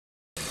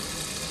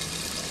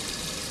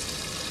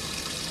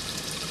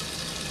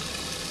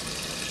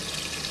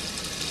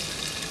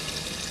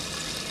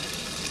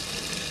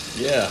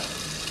Yeah,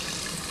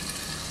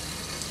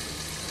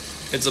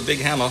 it's a big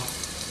hammer.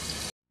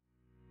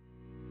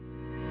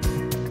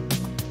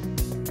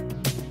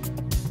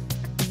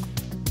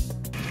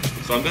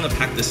 So I'm going to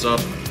pack this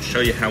up, show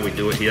you how we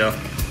do it here,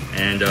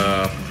 and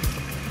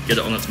get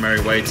it on its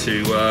merry way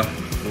to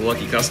the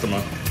lucky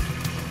customer.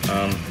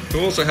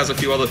 Who also has a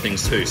few other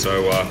things too,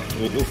 so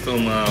we'll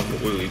film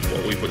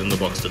what we put in the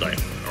box today.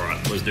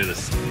 Alright, let's do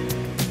this.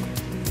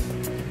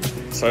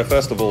 So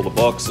first of all, the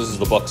box. This is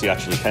the box he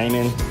actually came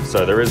in.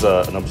 So there is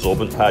an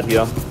absorbent pad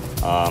here.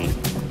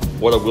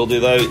 What I will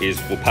do though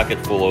is we'll pack it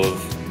full of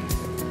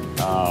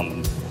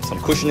some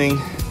cushioning,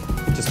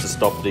 just to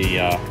stop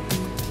the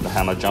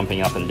hammer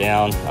jumping up and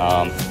down.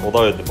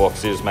 Although the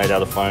box is made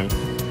out of foam,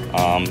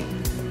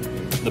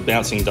 the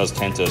bouncing does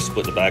tend to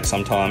split the bag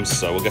sometimes,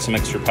 so we'll get some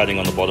extra padding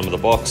on the bottom of the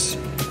box,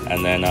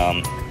 and then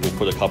we'll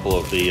put a couple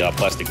of the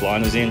plastic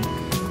liners in,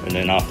 and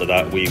then after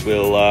that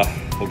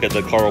we'll get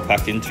the coral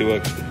packed into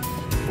it.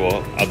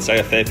 Well, I'd say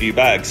a fair few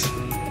bags.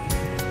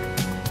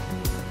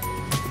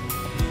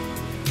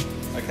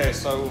 Okay,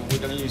 so we're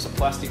going to use a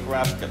plastic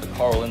wrap, get the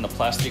coral in the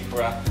plastic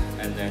wrap,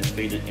 and then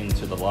feed it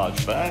into the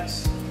large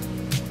bags.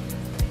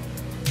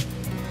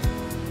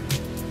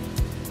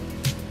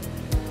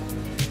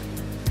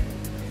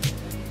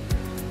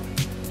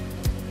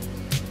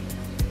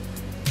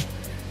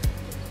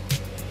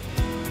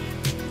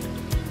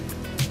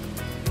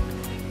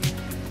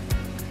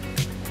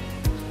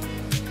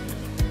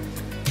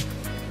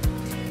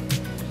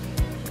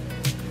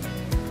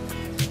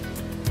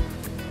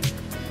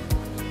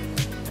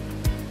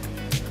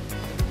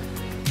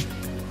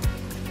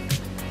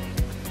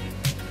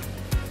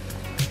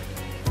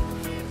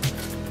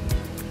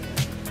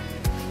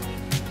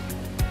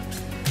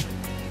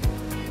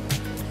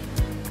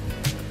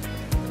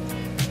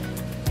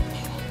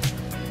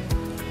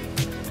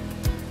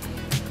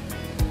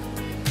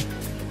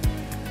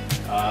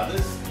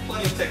 There's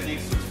plenty of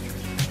techniques of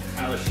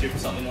how to ship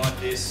something like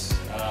this.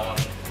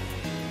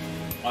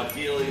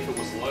 Ideally, if it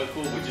was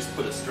local, we just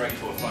put it straight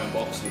into a foam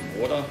box with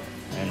water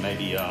and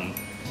maybe a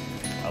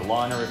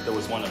liner if there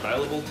was one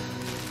available.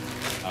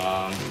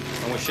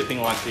 When we're shipping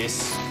like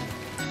this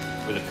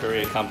with a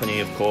courier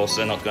company, of course,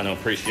 they're not going to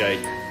appreciate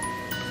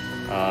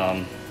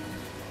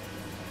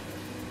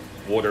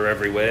water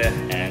everywhere,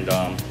 and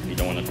you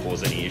don't want to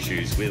cause any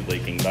issues with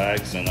leaking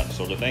bags and that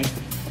sort of thing.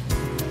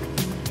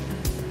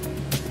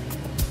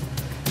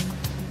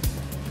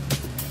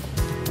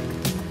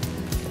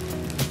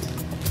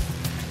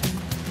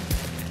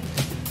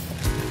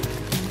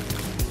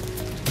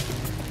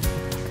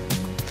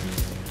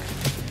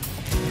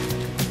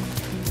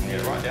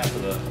 Right down to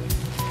the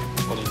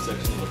bottom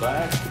section of the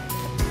bag.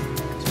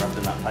 It's wrapped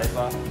in that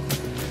paper.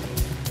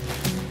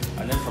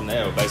 And then from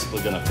there, we're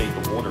basically going to feed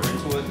the water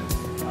into it.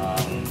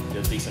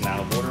 Get a decent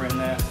amount of water in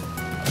there.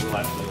 We'll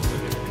actually also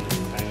get it in the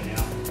container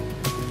now.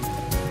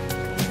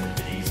 It'll make it a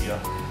bit easier.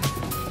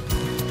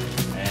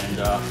 And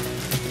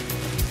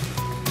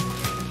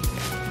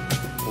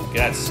we'll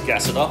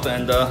gas it up,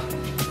 and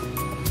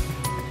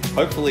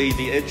hopefully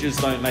the edges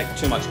don't make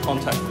too much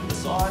contact with the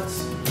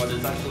sides, but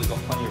it's actually got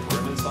plenty of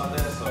room inside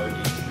there, so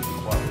it should be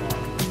quite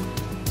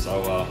fine.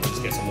 So we'll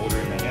just get some water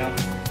in there now.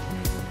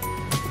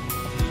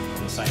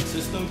 On the same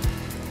system.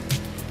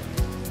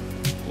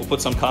 We'll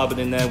put some carbon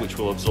in there, which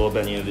will absorb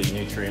any of the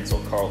nutrients or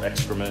coral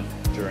excrement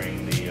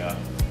during the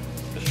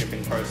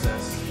shipping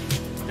process.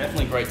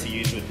 Definitely great to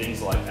use with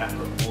things like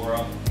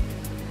acropora,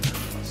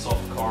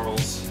 soft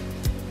corals,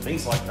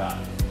 things like that.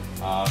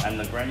 And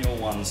the granule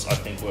ones I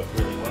think work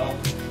really well.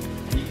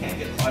 And you can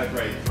get higher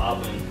grade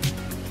carbon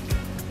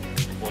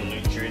or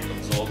nutrient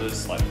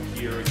absorbers like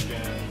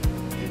Purigen.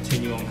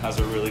 Continuum has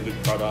a really good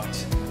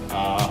product.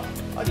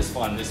 I just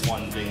find this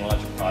one, being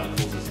larger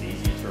particles, is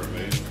easier to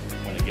remove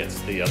when it gets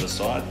to the other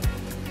side.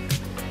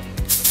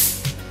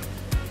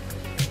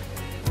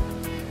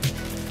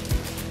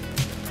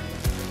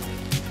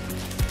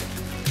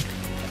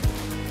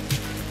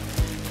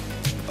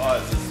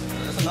 Guys,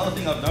 there's another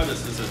thing I've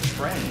noticed. There's a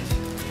trend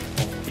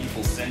of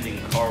people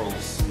sending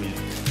corals with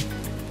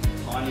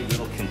tiny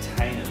little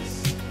containers.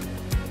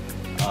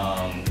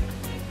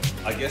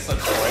 I guess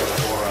that's great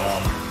for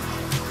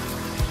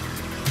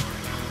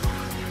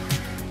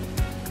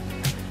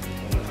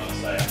what am I trying to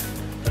say?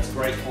 That's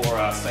great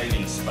for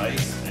saving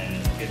space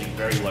and getting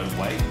very low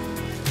weight.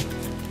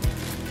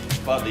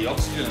 But the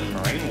oxygen and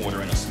marine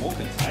water in a small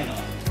container,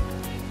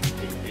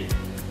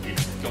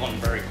 it's gone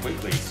very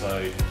quickly.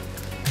 So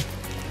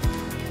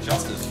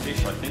just as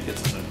fish, I think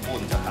it's as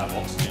important to have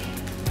oxygen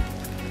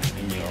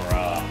in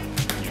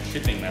your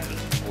shipping method,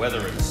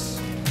 whether it's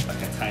a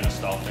container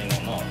style thing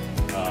or not.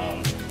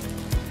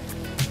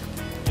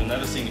 You'll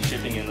never see me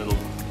shipping in little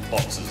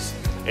boxes.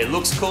 It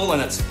looks cool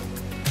and it's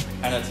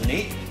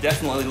neat,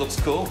 definitely looks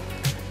cool,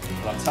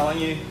 but I'm telling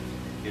you,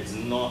 it's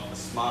not a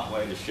smart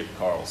way to ship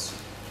corals.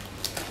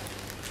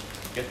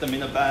 Get them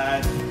in a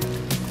bag,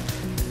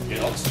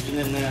 get oxygen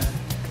in there,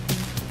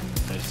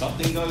 and if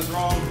something goes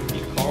wrong,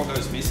 your coral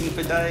goes missing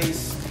for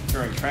days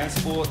during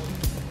transport,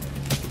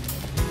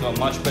 you've got a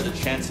much better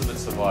chance of it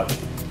surviving.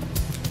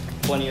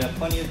 plenty of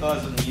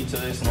guys that are new to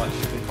this and like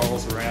shipping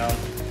corals around.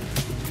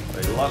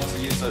 They love to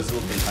use those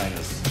little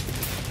containers.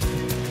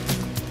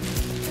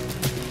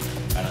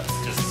 And it's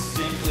just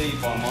simply,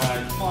 by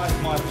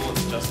my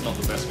thoughts, just not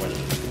the best way to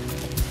do it.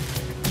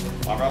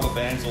 My rubber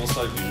bands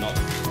also do not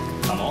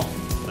come off.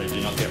 They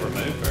do not get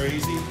removed very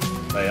easy.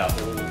 They are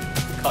all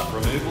cut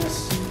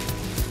removals.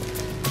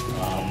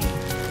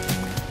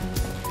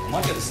 I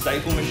might get a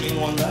staple machine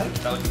one day.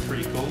 That would be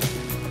pretty cool.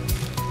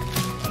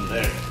 And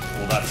there,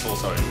 well, that's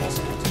also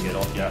impossible to get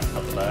off. You have to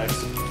cut the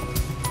bags.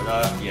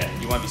 But yeah,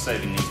 you won't be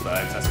saving these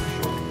bags, that's for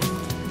sure.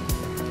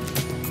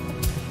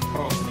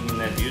 Coral's sitting in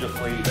there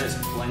beautifully. There's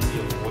plenty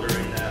of water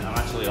in there. I'm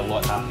actually a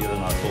lot happier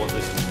than I thought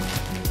this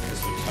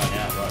would turn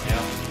out right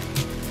now.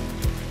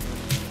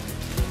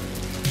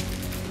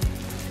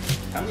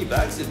 How many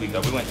bags did we go?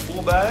 We went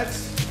 4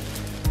 bags,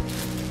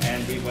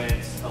 and we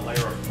went a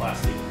layer of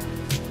plastic.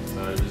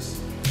 So it was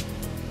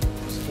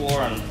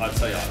 4, and I'd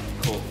say I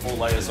caught 4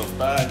 layers of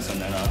bags, and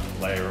then a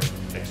layer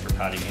of extra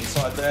padding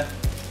inside there.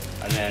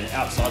 And then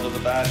outside of the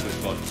bag,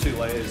 we've got 2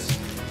 layers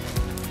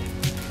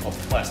of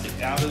plastic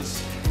outers.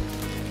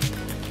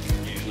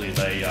 Usually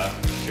they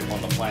ship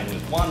on the plane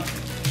with 1,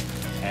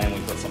 and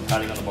we've got some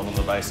padding on the bottom of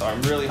the base. So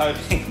I'm really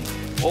hoping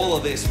all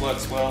of this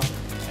works well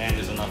and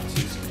is enough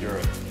to secure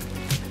it.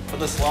 For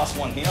this last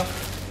one here,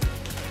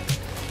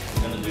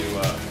 I'm going to do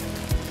a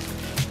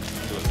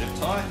zip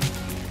tie.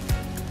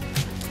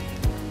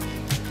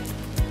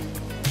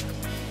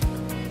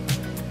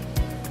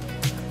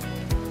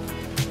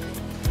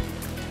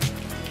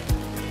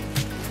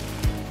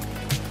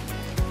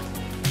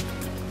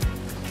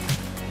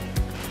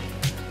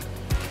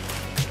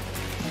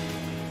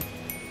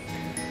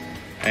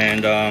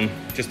 And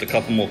just a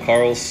couple more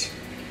corals.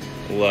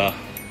 We'll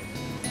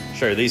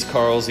show you these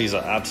corals. These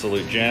are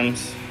absolute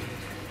gems.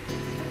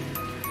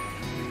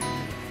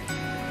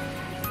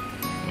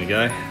 There we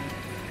go.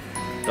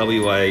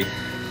 WA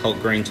Hulk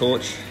Green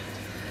Torch.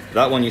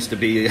 That one used to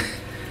be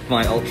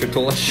my Ultra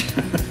Torch.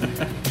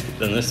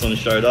 Then this one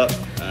showed up.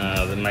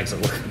 That makes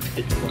it look a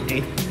bit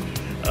funny.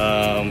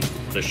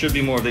 There should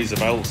be more of these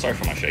available. Sorry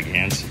for my shaky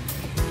hands.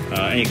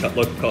 Any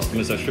local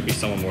customers, there should be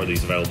some more of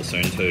these available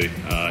soon too.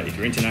 If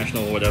you're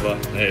international or whatever,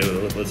 hey,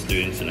 let's do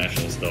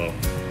international style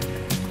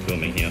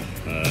filming here.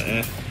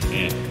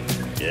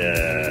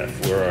 Yeah,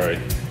 fluoro.